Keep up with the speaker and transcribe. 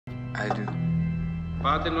I do.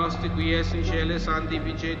 Pater nostro qui es in cielo,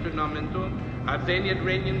 sanctificetur nomen tuum, adveniat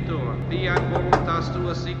regnum tuum, fiat voluntas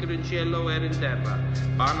tua sicut in cielo et in terra.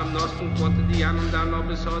 Panem nostrum quotidianum da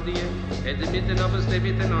nobis hodie, et dimitte nobis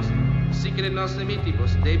debita nostrum, sicut in nos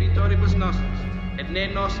dimitibus debitoribus nostros, et ne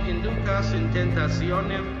nos inducas in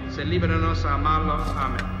tentationem, sed libera nos a malo.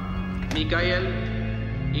 Amen. Michael,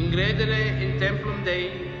 ingredere in templum Dei,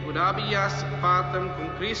 ut habeas patem cum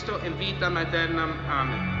Christo in vitam aeternam.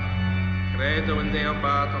 Amen. Credo in Deo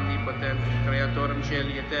Pater omnipotentem, Creatorem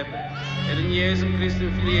Caeli et terrae, et in Iesum Christum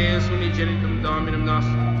Filii eius unigenitum Dominum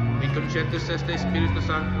nostrum, qui conceptus est Spiritus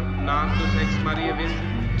Sancto, natus ex Maria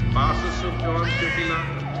Virgine, passus sub Pontio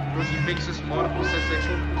Pilato, crucifixus mortus et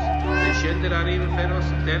sepultus, descendere in inferos,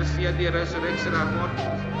 tertia die resurrexere ad mortis,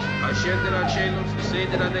 ascendere ad caelos,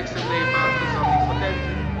 sedere ad dextra Dei Patris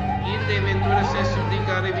omnipotente, inde venturis est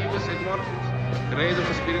judicare vivus et mortus. Credo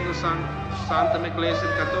in Spiritus Sancto, Sanctam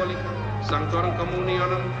Ecclesiam Catholica, Sanctorum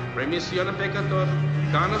Communionem, remissionem peccatorum,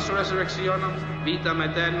 canus resurrectionem, vitam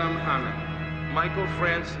aeternam. Amen. Michael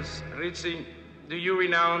Francis Rizzi, do you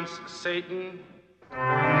renounce Satan?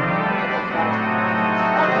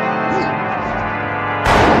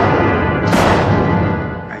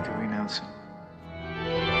 I do renounce him.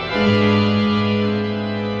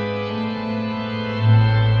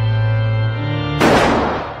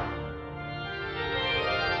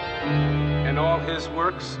 And all his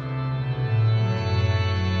works?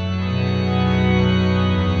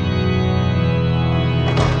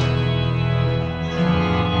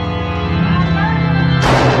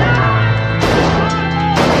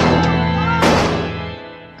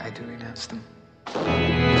 I do renounce them.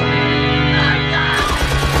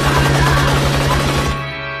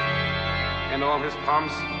 And all his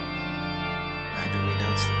pomps? I do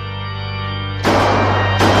renounce them.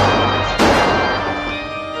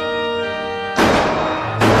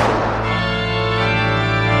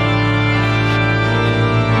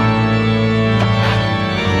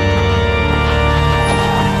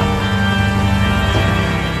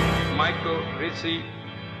 Michael Rizzi,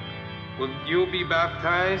 will you be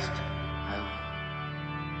baptized? I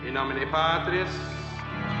will. In nomine Patris,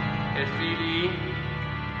 et Filii,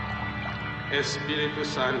 et Spiritus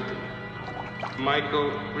Sancti.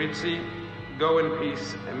 Michael Rizzi, go in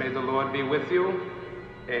peace, and may the Lord be with you.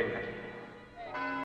 Amen.